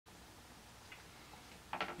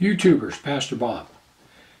YouTubers, Pastor Bob.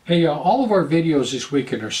 Hey, all of our videos this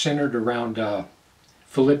weekend are centered around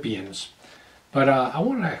Philippians, but I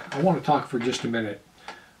want to talk for just a minute.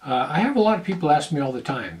 I have a lot of people ask me all the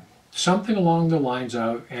time, something along the lines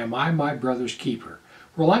of, am I my brother's keeper?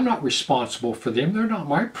 Well, I'm not responsible for them. They're not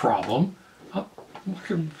my problem.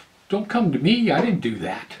 Don't come to me. I didn't do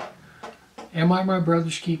that. Am I my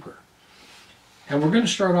brother's keeper? And we're going to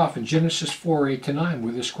start off in Genesis 4:8-9,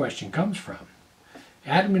 where this question comes from.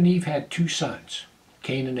 Adam and Eve had two sons,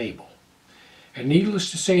 Cain and Abel. And needless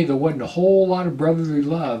to say, there wasn't a whole lot of brotherly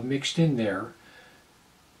love mixed in there.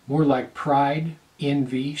 More like pride,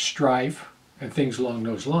 envy, strife, and things along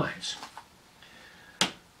those lines.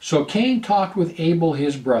 So Cain talked with Abel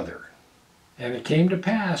his brother. And it came to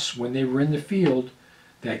pass, when they were in the field,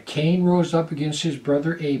 that Cain rose up against his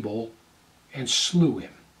brother Abel and slew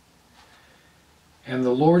him. And the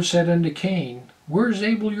Lord said unto Cain, Where is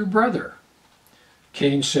Abel your brother?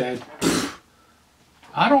 Cain said,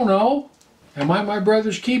 I don't know. Am I my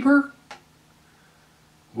brother's keeper?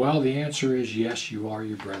 Well, the answer is yes, you are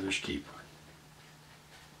your brother's keeper.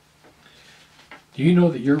 Do you know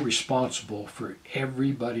that you're responsible for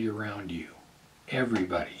everybody around you?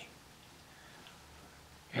 Everybody.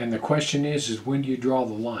 And the question is when do you draw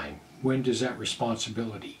the line? When does that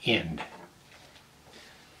responsibility end?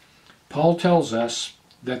 Paul tells us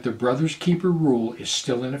that the brother's keeper rule is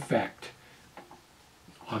still in effect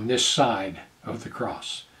on this side of the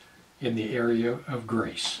cross, in the area of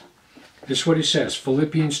grace. This is what he says,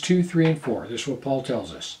 Philippians 2:3-4. This is what Paul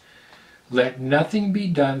tells us. Let nothing be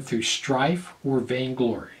done through strife or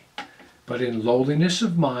vainglory, but in lowliness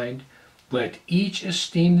of mind, let each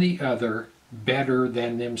esteem the other better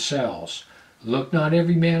than themselves. Look not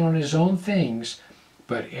every man on his own things,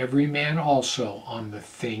 but every man also on the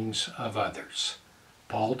things of others.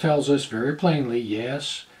 Paul tells us very plainly,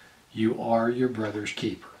 yes, you are your brother's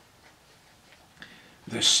keeper.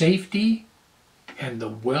 The safety and the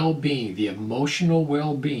well-being, the emotional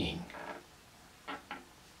well-being,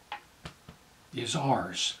 is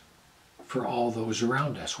ours for all those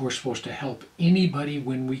around us. We're supposed to help anybody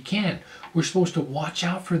when we can. We're supposed to watch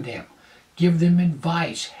out for them, give them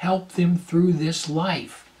advice, help them through this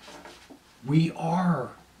life. We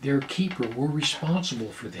are their keeper. We're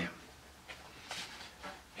responsible for them.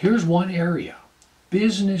 Here's one area.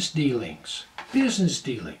 Business dealings. Business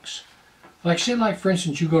dealings. Like say for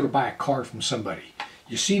instance you go to buy a car from somebody.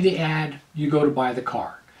 You see the ad, you go to buy the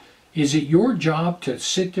car. Is it your job to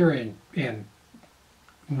sit there and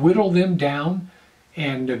whittle them down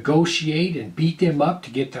and negotiate and beat them up to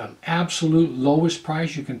get the absolute lowest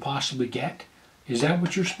price you can possibly get? Is that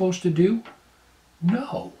what you're supposed to do?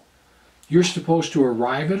 No. You're supposed to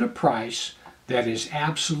arrive at a price that is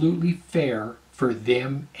absolutely fair for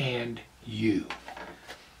them and you.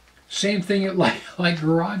 Same thing at like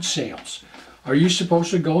garage sales. Are you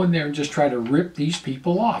supposed to go in there and just try to rip these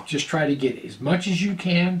people off? Just try to get as much as you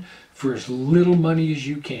can for as little money as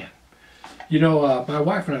you can. You know, my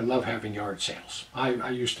wife and I love having yard sales.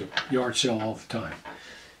 I used to yard sale all the time.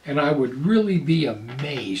 And I would really be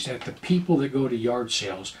amazed at the people that go to yard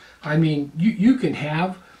sales. I mean, you can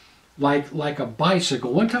have like a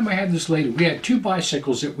bicycle. One time I had this lady, we had two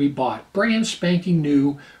bicycles that we bought, brand spanking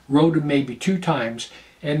new, rode them maybe 2 times,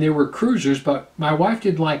 and they were cruisers, but my wife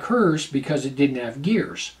didn't like hers because it didn't have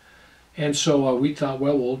gears. And so we thought,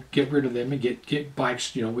 well, we'll get rid of them and get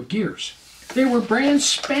bikes, you know, with gears. They were brand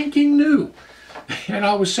spanking new. And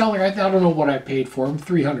I was selling, I don't know what I paid for them,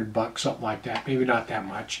 $300, something like that, maybe not that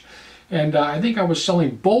much. And I think I was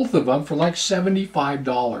selling both of them for like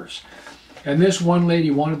 $75. And this one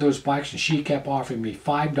lady wanted those bikes and she kept offering me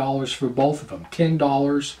 $5 for both of them,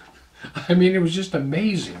 $10. I mean, it was just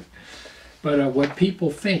amazing. But what people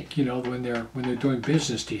think, you know, when they're doing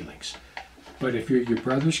business dealings. But if you're your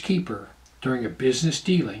brother's keeper during a business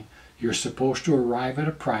dealing, you're supposed to arrive at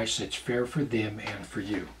a price that's fair for them and for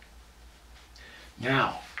you.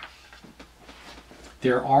 Now,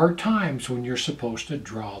 there are times when you're supposed to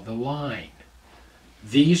draw the line.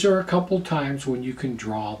 These are a couple times when you can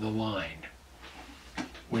draw the line.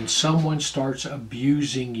 When someone starts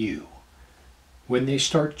abusing you, when they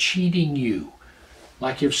start cheating you,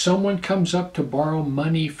 like if someone comes up to borrow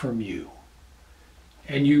money from you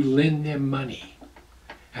and you lend them money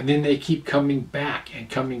and then they keep coming back and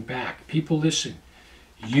coming back. People, listen,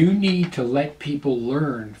 you need to let people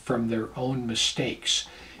learn from their own mistakes.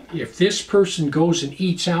 If this person goes and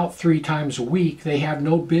eats out 3 times a week, they have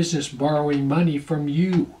no business borrowing money from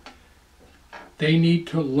you. They need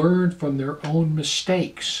to learn from their own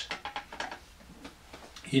mistakes.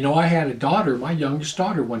 You know, I had a daughter, my youngest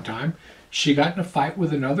daughter, one time. She got in a fight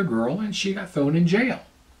with another girl and she got thrown in jail.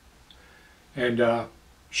 And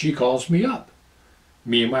She calls me up.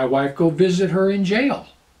 Me and my wife go visit her in jail.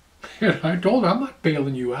 And I told her, I'm not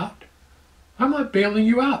bailing you out. I'm not bailing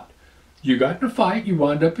you out. You got in a fight, you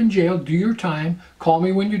wound up in jail, do your time, call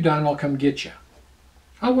me when you're done, I'll come get you.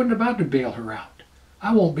 I wasn't about to bail her out.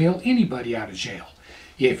 I won't bail anybody out of jail.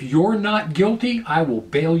 If you're not guilty, I will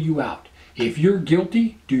bail you out. If you're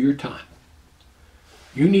guilty, do your time.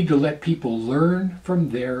 You need to let people learn from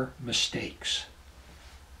their mistakes.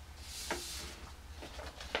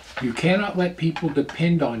 You cannot let people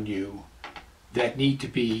depend on you that need to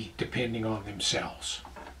be depending on themselves.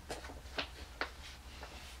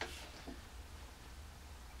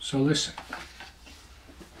 So listen,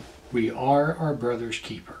 we are our brother's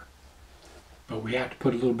keeper, but we have to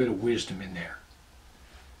put a little bit of wisdom in there.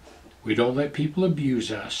 We don't let people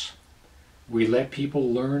abuse us. We let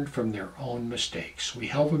people learn from their own mistakes. We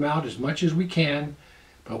help them out as much as we can,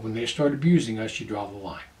 but when they start abusing us, you draw the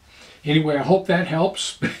line. Anyway, I hope that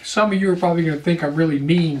helps. Some of you are probably going to think I'm really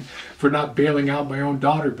mean for not bailing out my own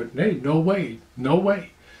daughter, but hey, no way, no way.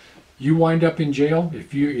 You wind up in jail.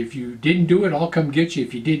 If you didn't do it, I'll come get you.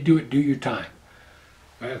 If you did do it, do your time.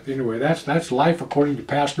 Anyway, that's life according to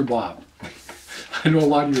Pastor Bob. I know a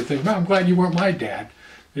lot of you are thinking, well, I'm glad you weren't my dad.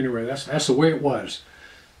 Anyway, that's the way it was.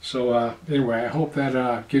 So anyway, I hope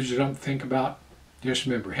that gives you something to think about. Just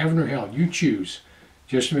remember, heaven or hell, you choose.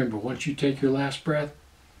 Just remember, once you take your last breath,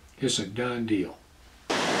 it's a done deal.